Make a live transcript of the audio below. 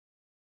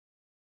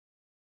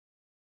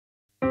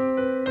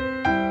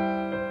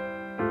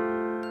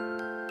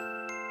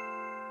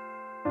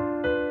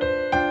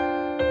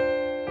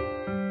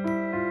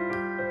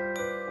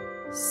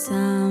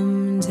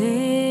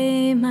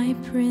Someday my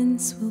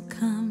prince will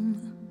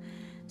come,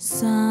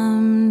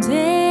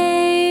 someday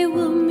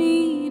we'll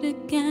meet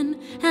again,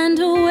 and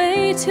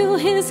away to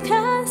his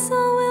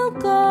castle we'll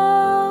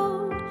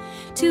go,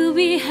 to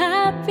be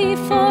happy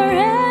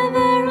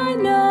forever, I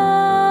know.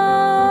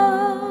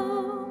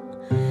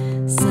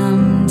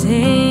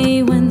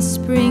 Someday when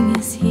spring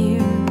is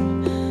here,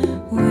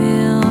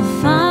 we'll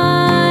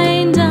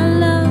find our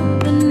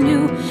love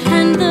anew,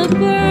 and the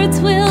birds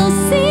will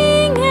sing.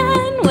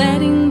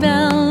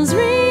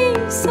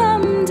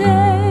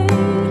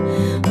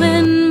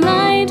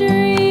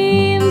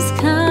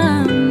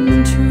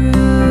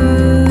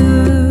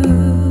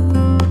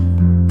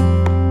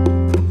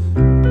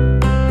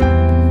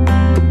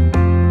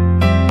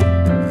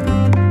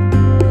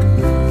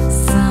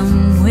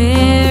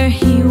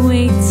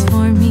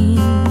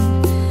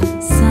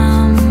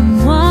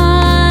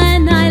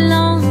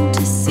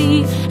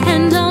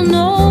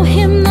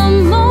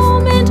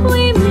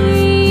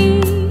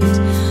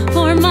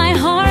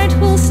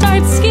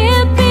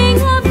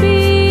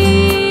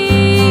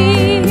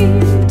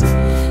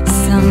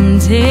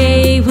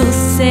 Someday we'll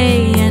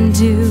say and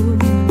do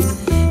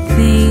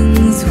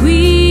things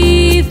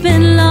we've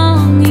been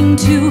longing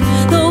to.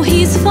 Though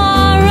he's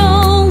far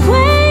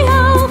away,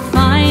 I'll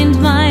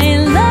find my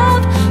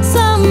love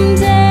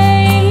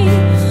someday,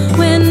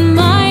 when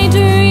my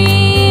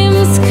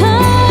dreams come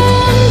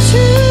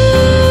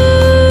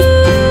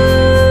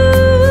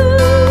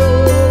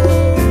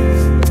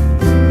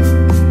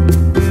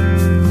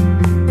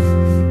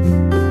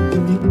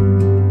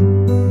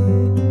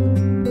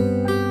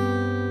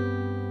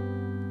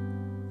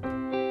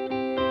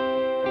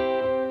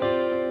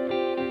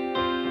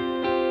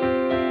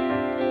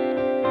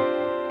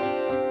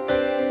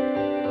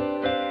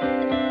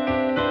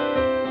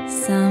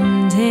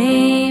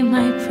Someday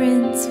my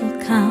prince will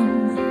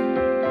come,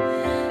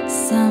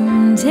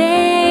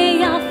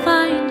 someday I'll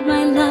find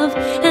my love,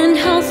 and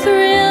how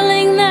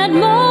thrilling that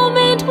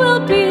moment will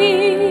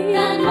be,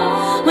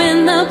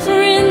 when the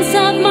prince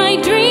of my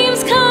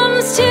dreams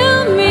comes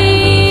to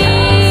me.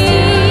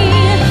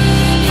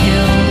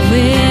 He'll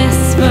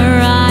whisper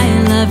I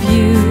love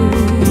you,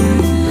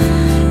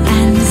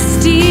 and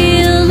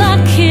steal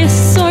a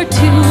kiss or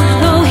two.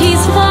 Though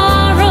he's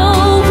far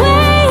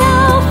away,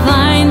 I'll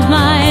find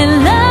my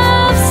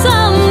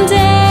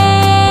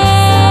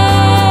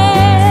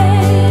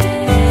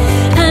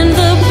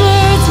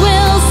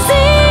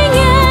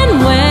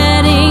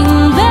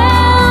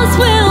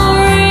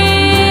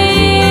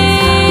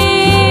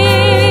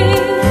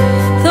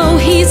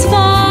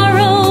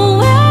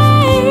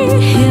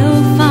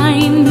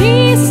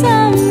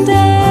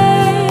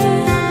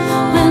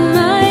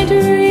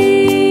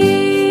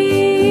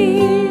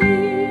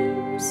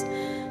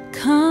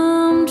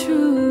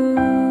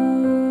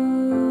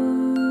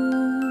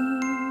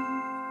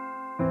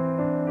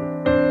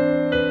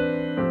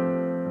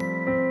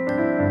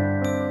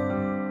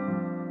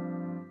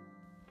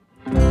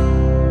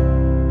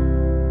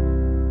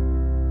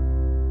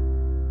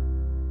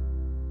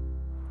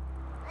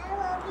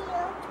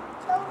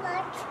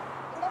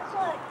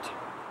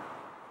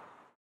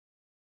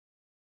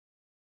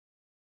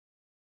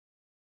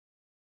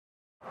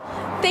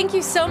Thank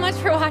you so much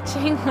for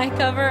watching my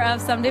cover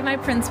of Someday My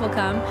Prince Will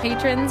Come.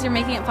 Patrons, you're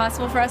making it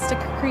possible for us to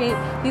create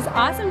these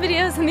awesome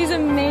videos in these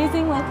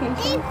amazing locations.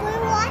 Thanks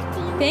for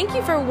watching. Thank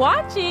you for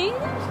watching.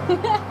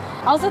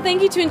 Also,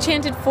 thank you to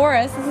Enchanted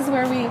Forest. This is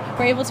where we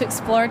were able to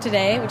explore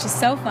today, which is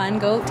so fun.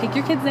 Go take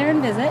your kids there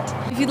and visit.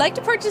 If you'd like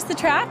to purchase the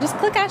track, just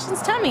click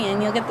Ashton's tummy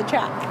and you'll get the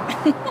track.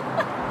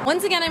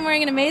 Once again, I'm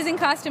wearing an amazing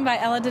costume by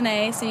Ella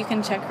Dene, so you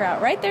can check her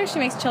out right there. She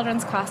makes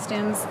children's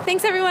costumes.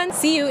 Thanks, everyone.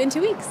 See you in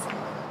 2 weeks.